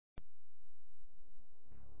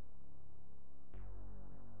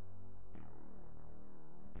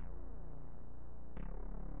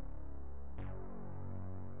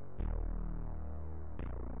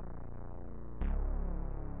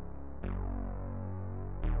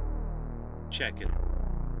Check it.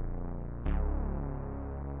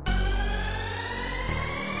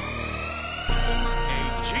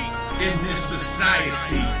 In this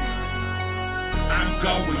society, I'm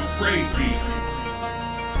going crazy.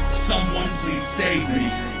 Someone please save me.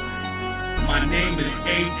 My name is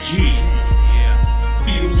AG.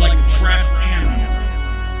 Feel like a trapped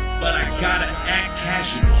animal, but I gotta act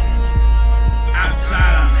casual.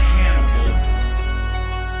 Outside I'm Hannibal,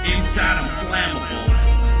 inside I'm flammable.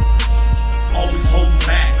 Always holding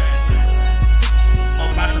back,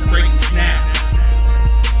 about to break and snap.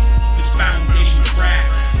 This foundation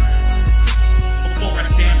cracks. Before I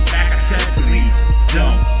stand back, I said, please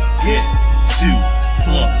don't get too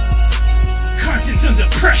close. Content's under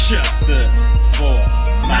pressure before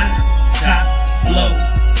my top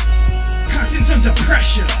blows. Content's under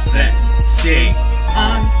pressure, let's stay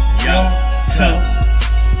on your toes.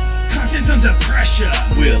 Content's under pressure,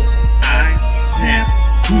 will I snap?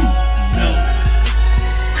 Who knows?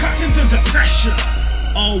 Content's under pressure.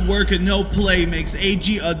 All work and no play makes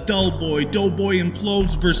AG a dull boy. Doughboy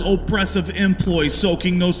implodes versus oppressive employs.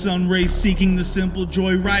 Soaking no sun rays, seeking the simple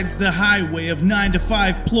joy. Rides the highway of 9 to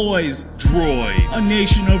 5 ploys. DROIDS. A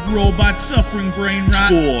nation of robots suffering brain rot.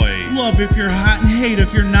 Toys. Love if you're hot and hate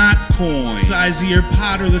if you're not. Coins. Size of your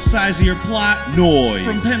pot or the size of your plot. Noise.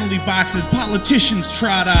 From penalty boxes, politicians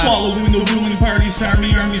trot out. Swallowing the ruling party's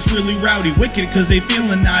armies really rowdy. Wicked cause they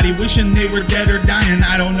feeling naughty, wishing they were dead or dying.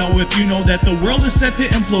 I don't know if you know that the world is set to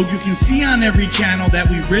implode. You can see on every channel that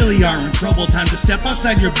we really are in trouble. Time to step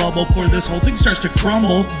outside your bubble before this whole thing starts to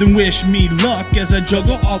crumble. Then wish me luck as I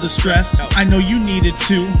juggle all the stress. I know you need it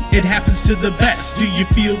too, it happens to the best. Do you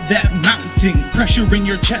feel that mounting pressure in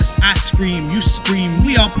your chest? I scream, you scream,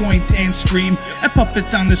 we all point and scream at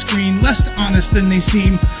puppets on the screen, less honest than they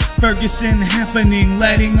seem. Ferguson happening,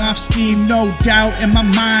 letting off steam. No doubt in my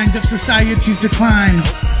mind of society's decline.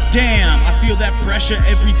 Damn, I feel that pressure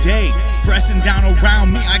every day, pressing down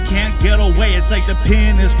around me, I can't get away. It's like the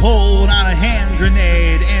pin is pulled on a hand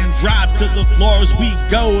grenade and dropped to the floor as we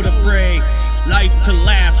go to pray. Life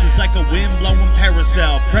collapses like a wind-blowing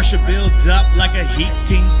parasail. Pressure builds up like a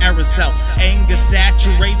heating aerosol. Anger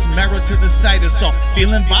saturates marrow to the cytosol.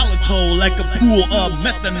 Feeling volatile like a pool of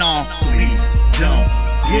methanol. Please don't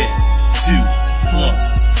get too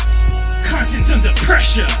close. Content's under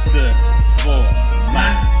pressure before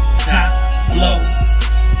my top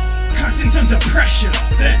blows. Content's under pressure,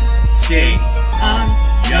 let's stay on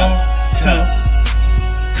your toes.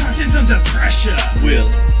 Content's under pressure, will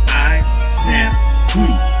I snap? Who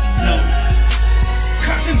knows?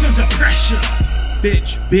 Content's under pressure.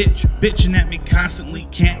 Bitching at me constantly,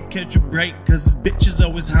 can't catch a break cause this bitch is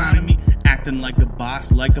always haunting me. Acting like a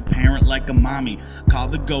boss, like a parent, like a mommy. Call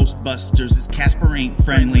the Ghostbusters, this Casper ain't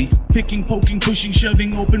friendly. Picking, poking, pushing,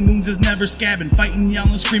 shoving, open wounds is never scabbing. Fighting,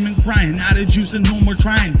 yelling, screaming, crying, out of juice and no more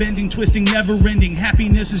trying. Bending, twisting, never ending,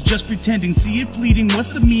 happiness is just pretending. See it fleeting, what's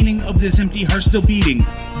the meaning of this empty heart still beating?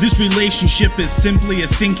 This relationship is simply a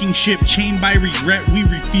sinking ship, chained by regret, we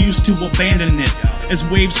refuse to abandon it. As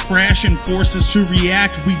waves crash and force us to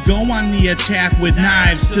react, we go on the attack with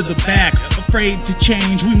knives to the back. Afraid to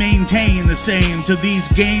change, we maintain the same. Till these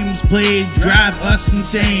games played drive us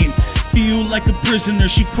insane. Feel like a prisoner,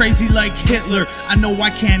 she crazy like Hitler. I know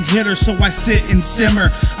I can't hit her, so I sit and simmer.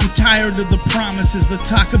 I'm tired of the promises, the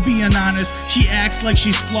talk of being honest. She acts like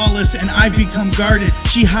she's flawless and I become guarded.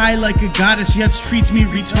 She high like a goddess, yet treats me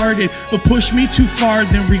retarded. But push me too far,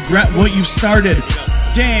 then regret what you started.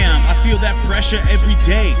 Damn, I feel that pressure every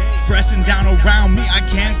day, pressing down around me, I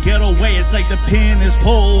can't get away. It's like the pin is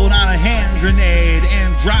pulled on a hand grenade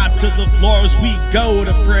and dropped to the floor as we go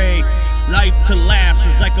to pray. Life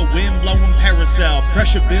collapses like a wind-blowing parasail.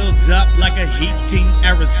 Pressure builds up like a heating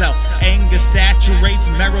aerosol. Anger saturates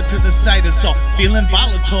marrow to the cytosol. Feeling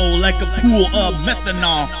volatile like a pool of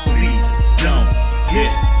methanol. Please don't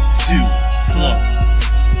get too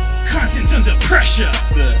close. Content's under pressure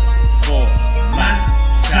before my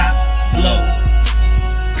top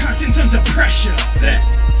blows. Content's under pressure, let's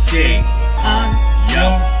stay on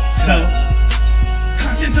your toes.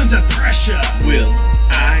 Content's under pressure, will